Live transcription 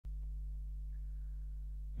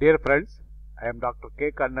Dear friends, I am Dr. K.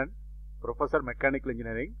 Kannan, Professor Mechanical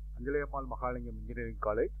Engineering, Anjalayammal Mahalingam Engineering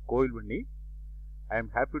College, Kovilvanni. I am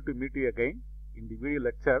happy to meet you again in the video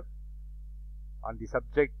lecture on the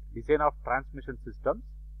subject Design of Transmission Systems.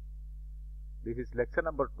 This is lecture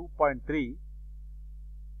number 2.3.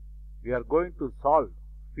 We are going to solve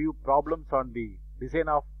few problems on the design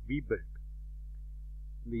of V-belt.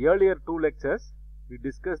 In the earlier two lectures, we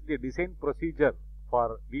discussed the design procedure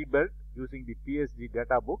for V-belt using the PSG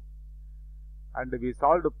data book, and we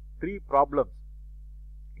solved three problems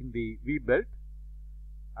in the V-belt.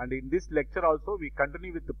 And in this lecture also we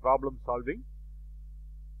continue with the problem solving.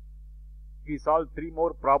 We solved three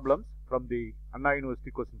more problems from the Anna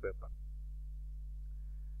University question paper.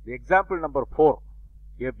 The example number 4.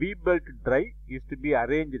 A V-belt drive is to be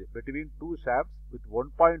arranged between two shafts with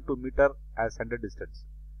 1.2 meter as center distance.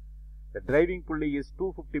 The driving pulley is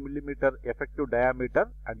 250 mm effective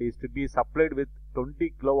diameter and is to be supplied with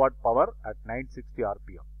 20 kW power at 960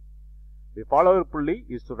 rpm. The follower pulley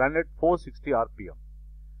is to run at 460 rpm.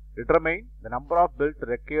 Determine the number of belt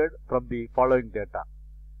required from the following data.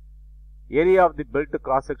 Area of the belt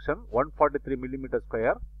cross section 143 mm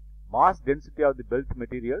square. Mass density of the belt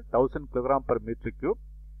material 1000 kg per meter cube.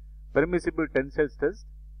 Permissible tensile stress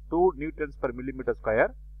 2 newtons per millimeter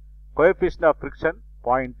square. Coefficient of friction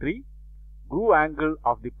 0.3. Groove angle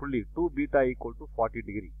of the pulley 2 beta equal to 40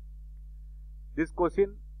 degree. This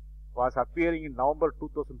question was appearing in November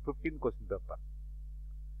 2015 question paper.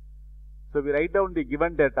 So we write down the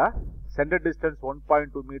given data. Center distance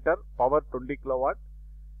 1.2 meter, power 20 kW.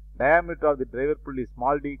 Diameter of the driver pulley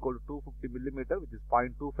small d equal to 250 mm, which is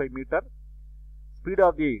 0.25 meter. Speed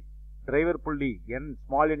of the driver pulley n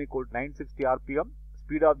small n equal to 960 rpm.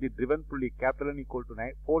 Speed of the driven pulley capital N equal to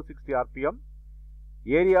 460 rpm.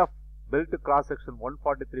 Area of belt cross section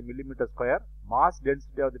 143 mm square. Mass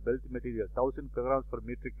density of the belt material 1000 kg per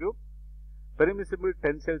meter cube. Permissible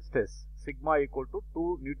tensile stress sigma equal to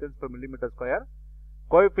 2 newtons per millimeter square.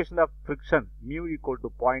 Coefficient of friction mu equal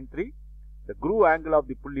to 0.3. The groove angle of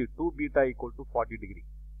the pulley 2 beta equal to 40 degree.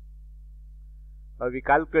 Now we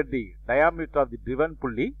calculate the diameter of the driven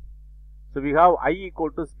pulley. So we have I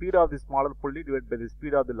equal to speed of the smaller pulley divided by the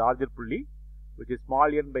speed of the larger pulley, which is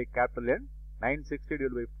small n by capital N. 960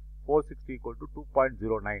 divided by 460 equal to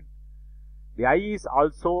 2.09. The I is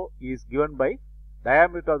also given by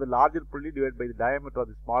diameter of the larger pulley divided by the diameter of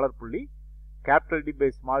the smaller pulley, capital D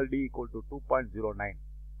by small d equal to 2.09.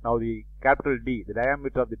 Now the capital D, the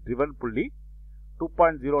diameter of the driven pulley,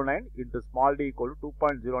 2.09 into small d equal to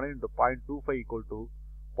 2.09 into 0.25 equal to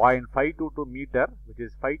 0.522 meter, which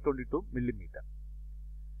is 522 millimeter.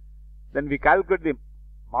 Then we calculate the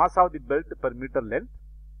mass of the belt per meter length.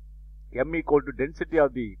 M equal to density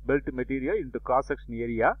of the belt material into cross section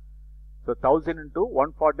area. So 1000 into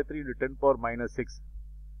 143 into 10 power minus 6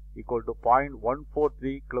 equal to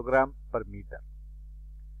 0.143 kg per meter.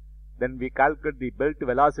 Then we calculate the belt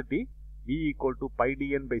velocity V equal to pi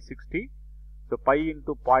dn by 60. So pi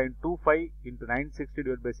into 0.25 into 960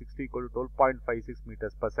 divided by 60 equal to 12.56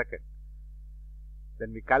 meters per second.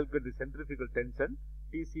 Then we calculate the centrifugal tension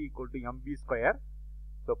Tc equal to mv square.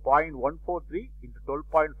 So 0.143 into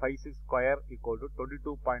 12.56 square equal to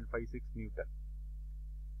 22.56 Newton.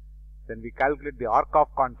 Then we calculate the arc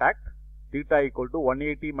of contact theta equal to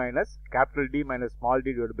 180 minus capital D minus small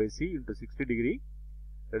d divided by C into 60 degree.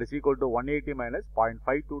 That is equal to 180 minus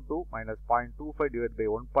 0.522 minus 0.25 divided by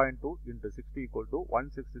 1.2 into 60 equal to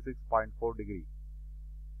 166.4 degree.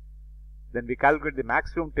 Then we calculate the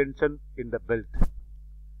maximum tension in the belt.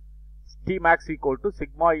 T max equal to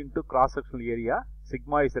sigma into cross sectional area.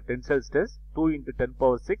 Sigma is the tensile stress 2 into 10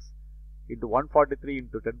 power 6 into 143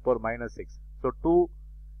 into 10 power minus 6. So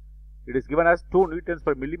it is given as 2 newtons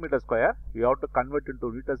per millimeter square. We have to convert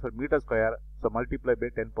into newtons per meter square. So multiply by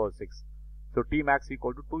 10 power 6. So T max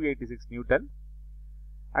equal to 286 Newton.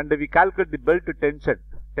 And we calculate the belt tension.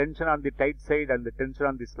 Tension on the tight side and the tension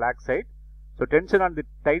on the slack side. So tension on the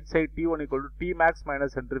tight side T1 equal to T max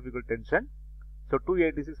minus centrifugal tension. So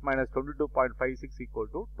 286 minus 22.56 equal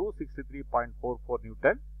to 263.44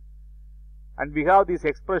 Newton. And we have this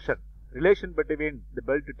expression, relation between the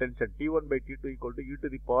belt tension T1 by T2 equal to e to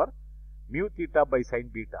the power mu theta by sin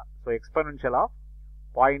beta. So exponential of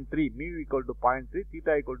 0.3, mu equal to 0.3,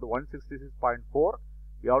 theta equal to 166.4.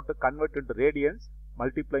 We have to convert into radians,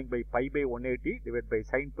 multiplying by pi by 180 divided by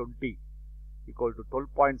sin 20 equal to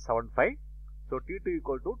 12.75. So T2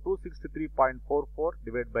 equal to 263.44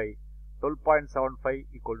 divided by 12.75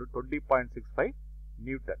 equal to 20.65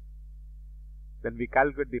 Newton. Then we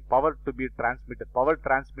calculate the power to be transmitted. Power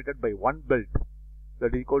transmitted by one belt,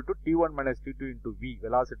 that is equal to T1 minus T2 into V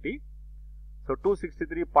velocity. So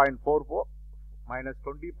 263.44 minus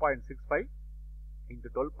 20.65 into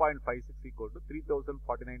 12.56 equal to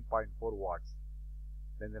 3049.4 watts.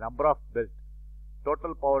 Then the number of belt,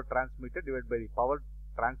 total power transmitted divided by the power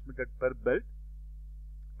transmitted per belt,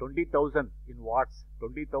 20,000 in watts,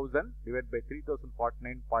 20,000 divided by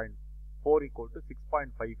 3049.4 equal to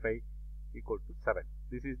 6.55 equal to 7.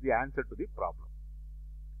 This is the answer to the problem.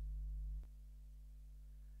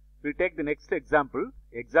 We take the next example,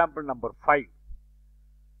 example number 5.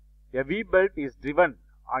 A V belt is driven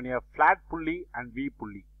on a flat pulley and V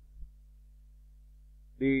pulley.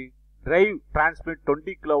 The drive transmits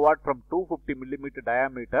 20 kilowatt from 250 millimeter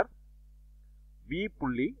diameter V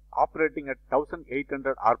pulley operating at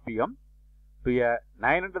 1800 RPM to a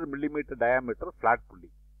 900 millimeter diameter flat pulley.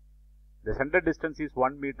 The center distance is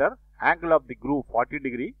 1 meter, angle of the groove 40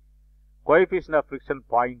 degree, coefficient of friction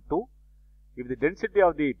 0.2. If the density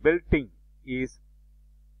of the belting is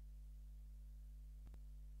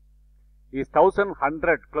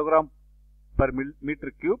 1100 kg per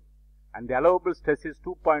meter cube and the allowable stress is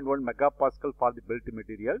 2.1 megapascal for the belt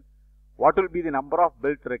material, what will be the number of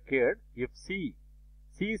belt required if C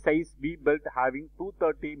size V belt having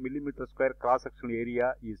 230 millimeter square cross sectional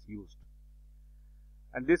area is used?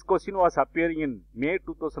 And this question was appearing in May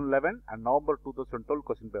 2011 and November 2012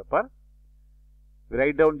 question paper. We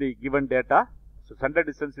write down the given data. So center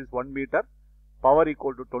distance is 1 meter, power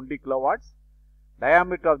equal to 20 kilowatts,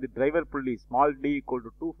 diameter of the driver pulley small d equal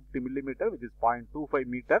to 250 millimeter, which is 0.25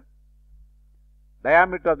 meter,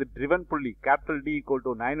 diameter of the driven pulley capital D equal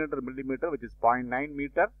to 900 millimeter, which is 0.9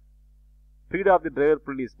 meter, feed of the driver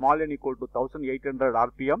pulley small n equal to 1800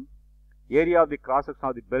 RPM, area of the cross section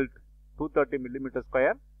of the belt 230 millimeter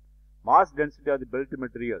square, mass density of the belt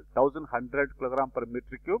material 1100 kg per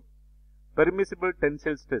meter cube, permissible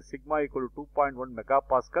tensile stress sigma equal to 2.1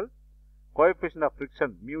 megapascal, coefficient of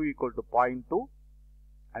friction mu equal to 0.2,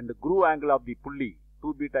 and the groove angle of the pulley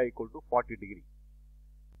 2 beta equal to 40 degree.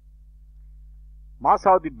 Mass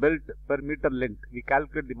of the belt per meter length, we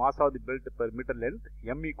calculate the mass of the belt per meter length,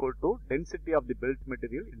 m equal to density of the belt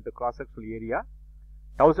material into cross sectional area,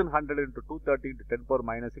 1100 into 230 into 10 power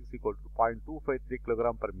minus 6 equal to 0.253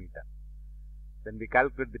 kg per meter. Then we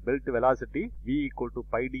calculate the belt velocity, v equal to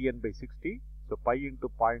pi dn by 60. So pi into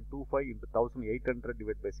 0.25 into 1800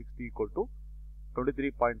 divided by 60 equal to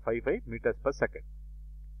 23.55 meters per second.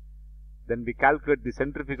 Then we calculate the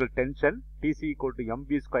centrifugal tension, Tc equal to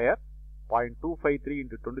mv square, 0.253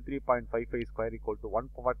 into 23.55 square equal to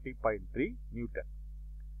 140.3 Newton.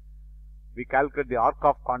 We calculate the arc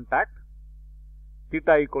of contact,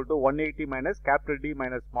 theta equal to 180 minus capital D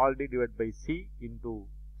minus small d divided by C into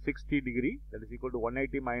 60 degree, that is equal to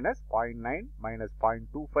 180 minus 0.9 minus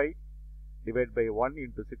 0.25 divided by 1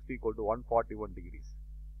 into 60 equal to 141 degrees.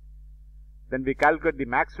 Then we calculate the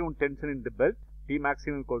maximum tension in the belt, T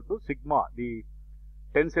maximum equal to sigma, the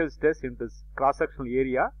tensile stress into cross sectional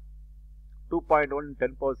area, 2.1 in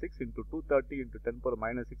 10 power 6 into 230 into 10 power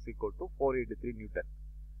minus 6 equal to 483 Newton.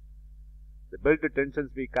 The belt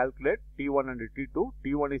tensions we calculate T1 and T2.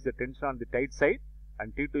 T1 is the tension on the tight side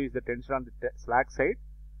and T2 is the tension on the slack side.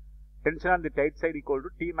 Tension on the tight side equal to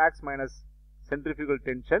T max minus centrifugal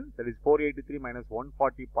tension, that is 483 minus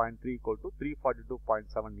 140.3 equal to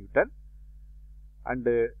 342.7 Newton. And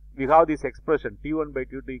we have this expression T1 by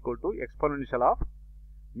T2 equal to exponential of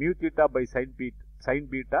mu theta by sin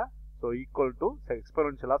beta. So equal to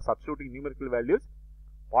exponential of substituting numerical values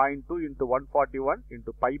 0.2 into 141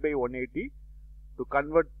 into pi by 180 to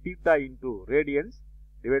convert theta into radians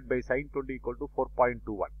divided by sin 20 equal to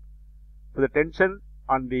 4.21. So the tension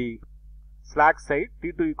on the slack side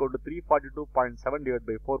T2 equal to 342.7 divided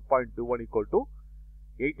by 4.21 equal to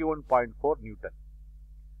 81.4 Newton.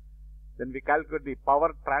 Then we calculate the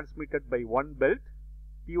power transmitted by one belt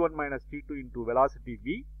T1 minus T2 into velocity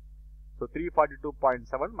V. So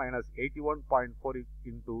 342.7 minus 81.4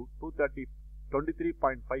 into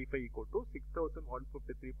 23.55 equal to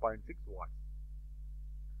 6153.6 watts.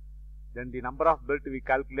 Then the number of belt we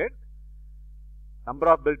calculate, number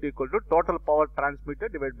of belt equal to total power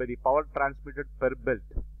transmitted divided by the power transmitted per belt.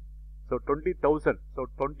 So 20,000, so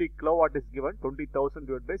 20 kilowatt is given, 20,000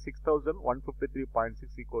 divided by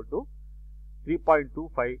 6153.6 equal to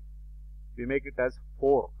 3.25, we make it as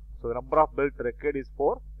 4. So the number of belt required is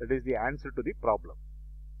 4, that is the answer to the problem.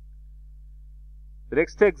 The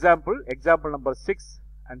next example, example number 6,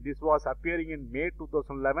 and this was appearing in May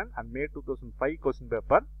 2011 and May 2005 question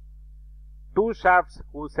paper. Two shafts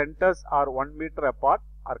whose centers are 1 meter apart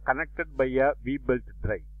are connected by a V-belt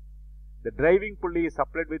drive. The driving pulley is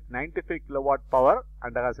supplied with 95 kilowatt power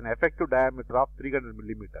and has an effective diameter of 300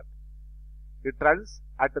 millimeter. It runs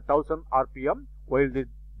at 1000 RPM while the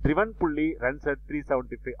driven pulley runs at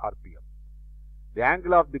 375 RPM. The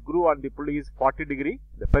angle of the groove on the pulley is 40 degree.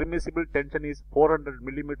 The permissible tension is 400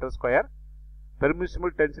 millimeter square.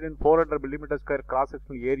 Permissible tension in 400 millimeter square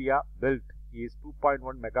cross-sectional area belt is 2.1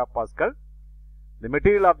 megapascal. The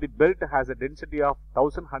material of the belt has a density of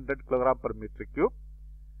 1100 kg per meter cube.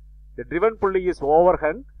 The driven pulley is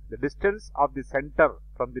overhung. The distance of the center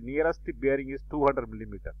from the nearest bearing is 200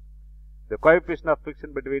 millimeter. The coefficient of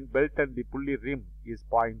friction between belt and the pulley rim is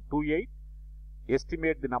 0.28.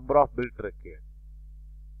 Estimate the number of belt required.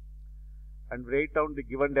 And write down the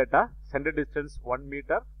given data. Center distance 1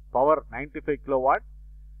 meter, power 95 kilowatt,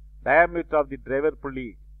 diameter of the driver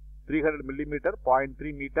pulley 300 millimeter,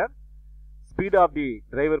 0.3 meter, speed of the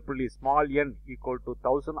driver pulley small n equal to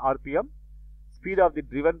 1000 rpm, speed of the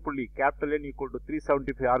driven pulley capital N equal to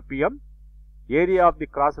 375 rpm, area of the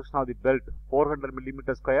cross section of the belt 400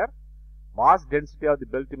 millimeter square, mass density of the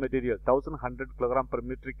belt material 1100 kg per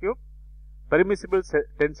meter cube, permissible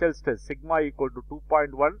tensile stress sigma equal to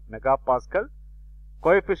 2.1 megapascal,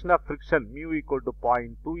 coefficient of friction mu equal to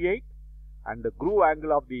 0.28, and the groove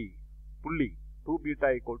angle of the pulley 2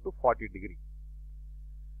 beta equal to 40 degree.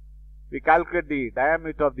 We calculate the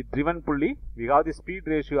diameter of the driven pulley. We have the speed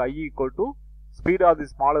ratio I equal to speed of the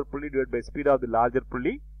smaller pulley divided by speed of the larger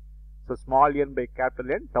pulley. So small n by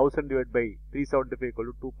capital N, 1000 divided by 375 equal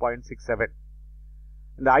to 2.67.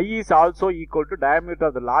 And the I is also equal to diameter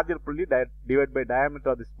of the larger pulley divided by diameter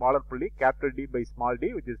of the smaller pulley, capital D by small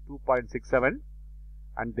d, which is 2.67.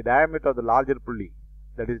 And the diameter of the larger pulley,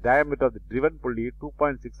 that is diameter of the driven pulley,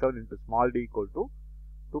 2.67 into small d equal to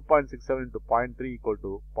 2.67 into 0.3 equal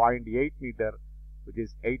to 0.8 meter, which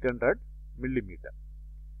is 800 millimeter.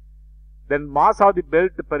 Then mass of the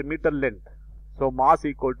belt per meter length. So mass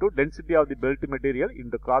equal to density of the belt material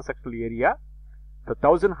into cross-sectional area. So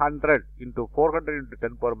 1100 into 400 into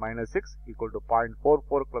 10 power minus 6 equal to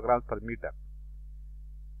 0.44 kilograms per meter.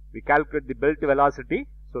 We calculate the belt velocity.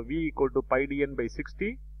 So V equal to pi dn by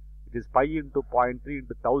 60, which is pi into 0.3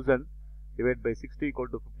 into 1000 divided by 60 equal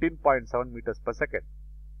to 15.7 meters per second.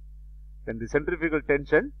 Then the centrifugal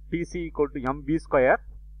tension Tc equal to mv square.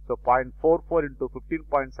 So 0.44 into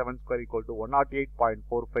 15.7 square equal to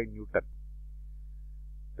 108.45 Newton.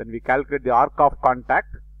 Then we calculate the arc of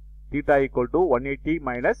contact. Theta equal to 180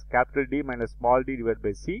 minus capital D minus small d divided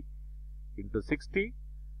by C into 60.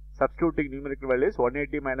 Substituting numerical values,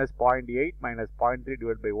 180 minus 0.8 minus 0.3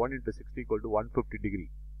 divided by 1 into 60 equal to 150 degree.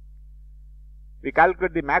 We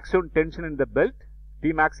calculate the maximum tension in the belt.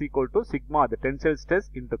 T max equal to sigma, the tensile stress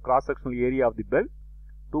into cross-sectional area of the belt,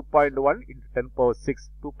 2.1 into 10 power 6.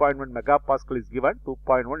 2.1 megapascal is given,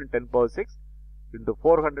 2.1 into 10 power 6 into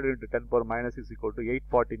 400 into 10 power minus 6 equal to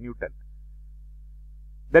 840 Newton.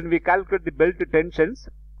 Then we calculate the belt tensions.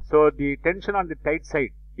 So the tension on the tight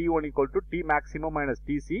side, T1 equal to T maximum minus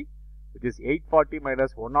Tc, which is 840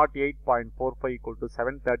 minus 108.45 equal to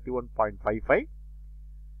 731.55.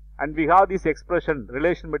 And we have this expression,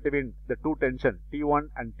 relation between the two tension, T1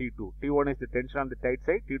 and T2. T1 is the tension on the tight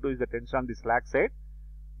side, T2 is the tension on the slack side,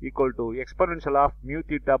 equal to exponential of mu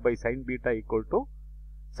theta by sin beta equal to,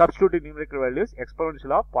 substituting numerical values,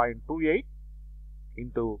 exponential of 0.28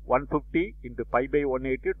 into 150 into pi by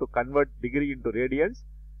 180 to convert degree into radians,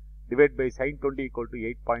 divided by sin 20 equal to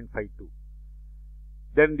 8.52.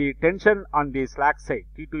 Then the tension on the slack side,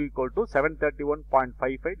 T2 equal to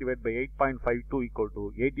 731.55 divided by 8.52 equal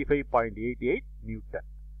to 85.88 Newton.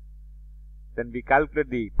 Then we calculate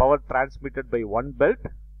the power transmitted by one belt,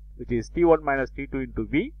 which is T1 minus T2 into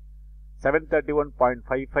V,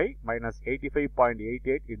 731.55 minus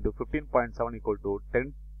 85.88 into 15.7 equal to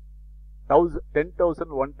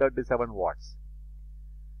 10,137 watts.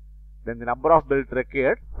 Then the number of belt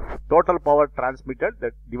required, total power transmitted,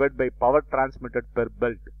 that divided by power transmitted per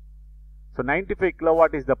belt. So 95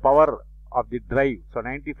 kilowatt is the power of the drive. So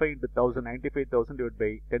 95 into 1000, 95,000 divided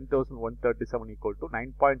by 10,137 equal to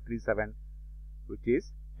 9.37, which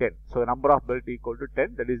is 10. So number of belt equal to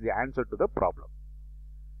 10. That is the answer to the problem.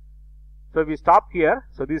 So we stop here.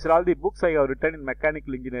 So these are all the books I have written in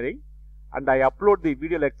mechanical engineering, and I upload the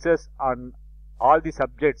video lectures on all the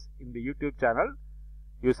subjects in the YouTube channel.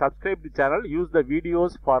 You subscribe the channel, use the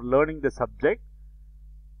videos for learning the subject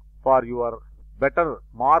for your better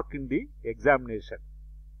mark in the examination.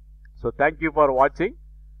 So thank you for watching.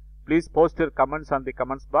 Please post your comments on the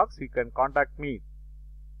comments box. You can contact me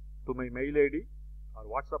to my mail ID or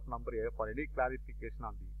WhatsApp number here for any clarification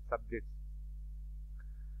on the subjects.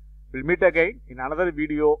 We'll meet again in another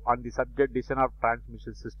video on the subject design of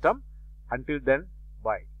transmission system. Until then,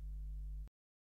 bye.